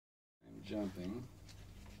jumping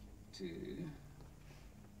to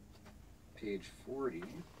page 40.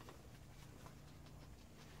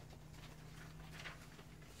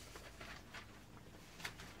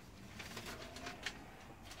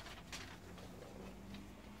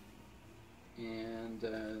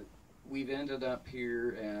 And we've ended up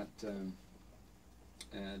here at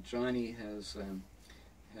Johnny has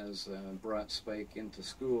brought Spike into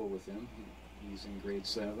school with him. He's in grade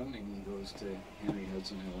 7 and he goes to Henry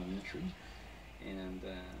Hudson Elementary,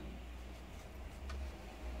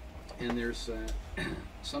 and there's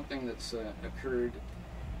something that's occurred.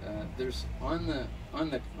 There's on the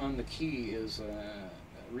key is a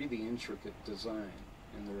really intricate design,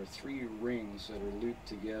 and there are 3 rings that are looped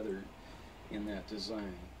together in that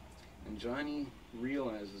design. And Johnny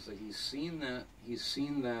realizes that he's seen that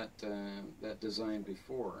design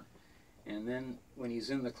before, and then when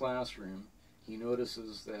he's in the classroom, he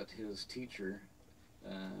notices that his teacher,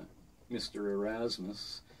 Mr.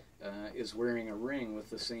 Erasmus, is wearing a ring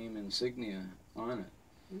with the same insignia on it.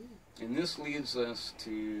 Mm. And this leads us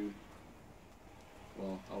to,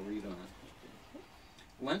 well, I'll read on it.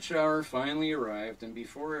 Lunch hour finally arrived, and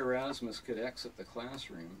before Erasmus could exit the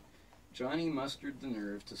classroom, Johnny mustered the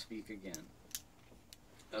nerve to speak again.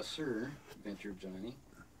 Sir, ventured Johnny.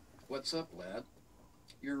 What's up, lad?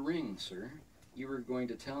 Your ring, sir. You were going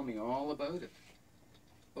to tell me all about it.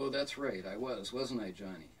 Oh, that's right, I was, wasn't I,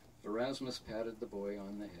 Johnny? Erasmus patted the boy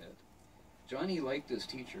on the head. Johnny liked his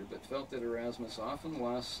teacher, but felt that Erasmus often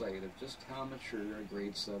lost sight of just how mature a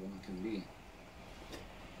grade 7 can be.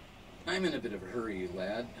 I'm in a bit of a hurry,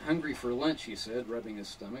 lad. Hungry for lunch, he said, rubbing his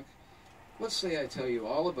stomach. Let's say I tell you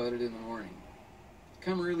all about it in the morning.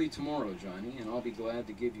 Come early tomorrow, Johnny, and I'll be glad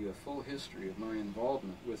to give you a full history of my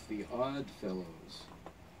involvement with the Odd Fellows.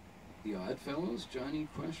 The Odd Fellows? Johnny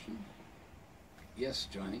questioned. Yes,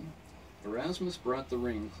 Johnny. Erasmus brought the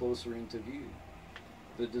ring closer into view.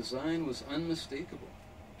 The design was unmistakable.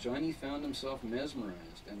 Johnny found himself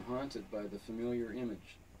mesmerized and haunted by the familiar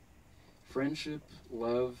image. Friendship,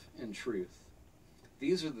 love, and truth.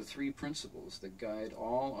 These are the 3 principles that guide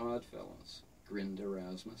all Odd Fellows, grinned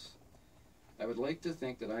Erasmus. I would like to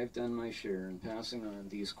think that I've done my share in passing on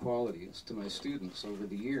these qualities to my students over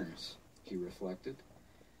the years, he reflected.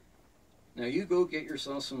 Now you go get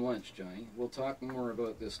yourself some lunch, Johnny. We'll talk more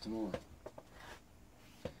about this tomorrow.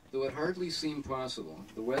 Though it hardly seemed possible,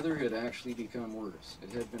 the weather had actually become worse.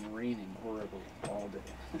 It had been raining horribly all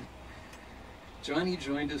day. Johnny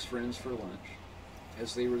joined his friends for lunch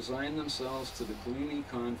as they resigned themselves to the gloomy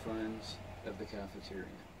confines of the cafeteria.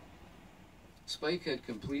 Spike had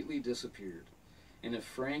completely disappeared, and if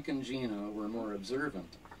Frank and Gina were more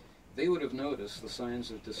observant, they would have noticed the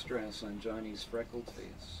signs of distress on Johnny's freckled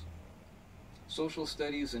face. Social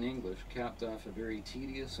studies and English capped off a very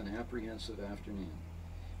tedious and apprehensive afternoon.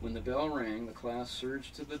 When the bell rang, the class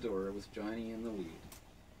surged to the door with Johnny in the lead.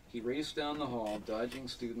 He raced down the hall, dodging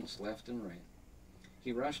students left and right.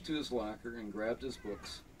 He rushed to his locker and grabbed his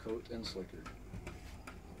books, coat and slicker.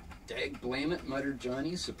 Dag blame it, muttered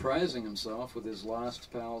Johnny, surprising himself with his lost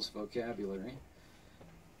pal's vocabulary.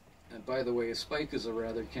 And by the way, Spike is a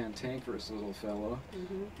rather cantankerous little fellow,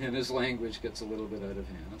 and his language gets a little bit out of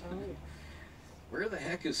hand. Oh. Where the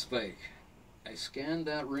heck is Spike? I scanned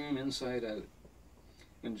that room inside out.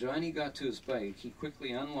 When Johnny got to his bike, he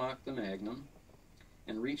quickly unlocked the magnum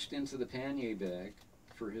and reached into the pannier bag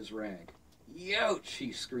for his rag. Youch!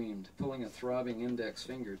 He screamed, pulling a throbbing index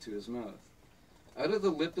finger to his mouth. Out of the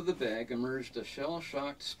lip of the bag emerged a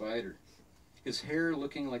shell-shocked spider, his hair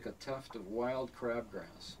looking like a tuft of wild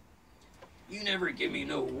crabgrass. You never give me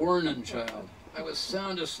no warning, child. I was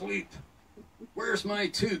sound asleep. Where's my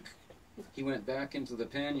toque? He went back into the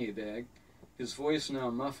pannier bag, his voice now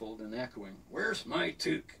muffled and echoing. Where's my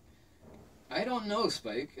toque? I don't know,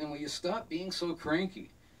 Spike, and will you stop being so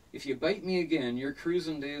cranky? If you bite me again, your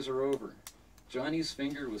cruising days are over. Johnny's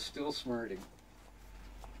finger was still smarting.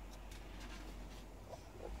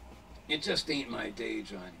 It just ain't my day,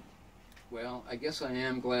 Johnny. Well, I guess I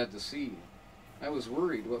am glad to see you. I was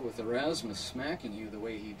worried, what with Erasmus smacking you the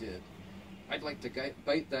way he did. I'd like to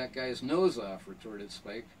bite that guy's nose off, retorted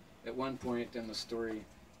Spike. At one point in the story,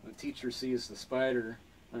 the teacher sees the spider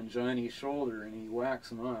on Johnny's shoulder and he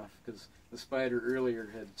whacks him off because the spider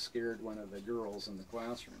earlier had scared one of the girls in the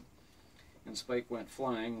classroom. And Spike went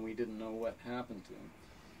flying and we didn't know what happened to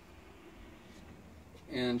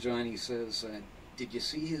him. And Johnny says, did you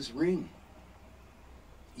see his ring?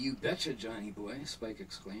 You betcha, Johnny boy, Spike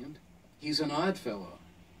exclaimed. He's an odd fellow.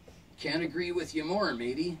 Can't agree with you more,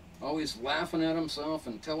 matey. Always laughing at himself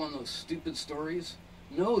and telling those stupid stories.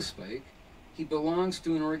 No, Spike. He belongs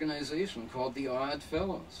to an organization called the Odd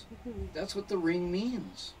Fellows. That's what the ring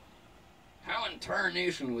means. How in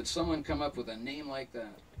tarnation would someone come up with a name like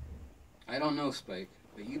that? I don't know, Spike,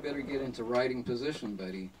 but you better get into riding position,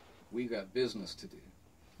 buddy. We got business to do.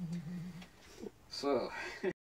 So...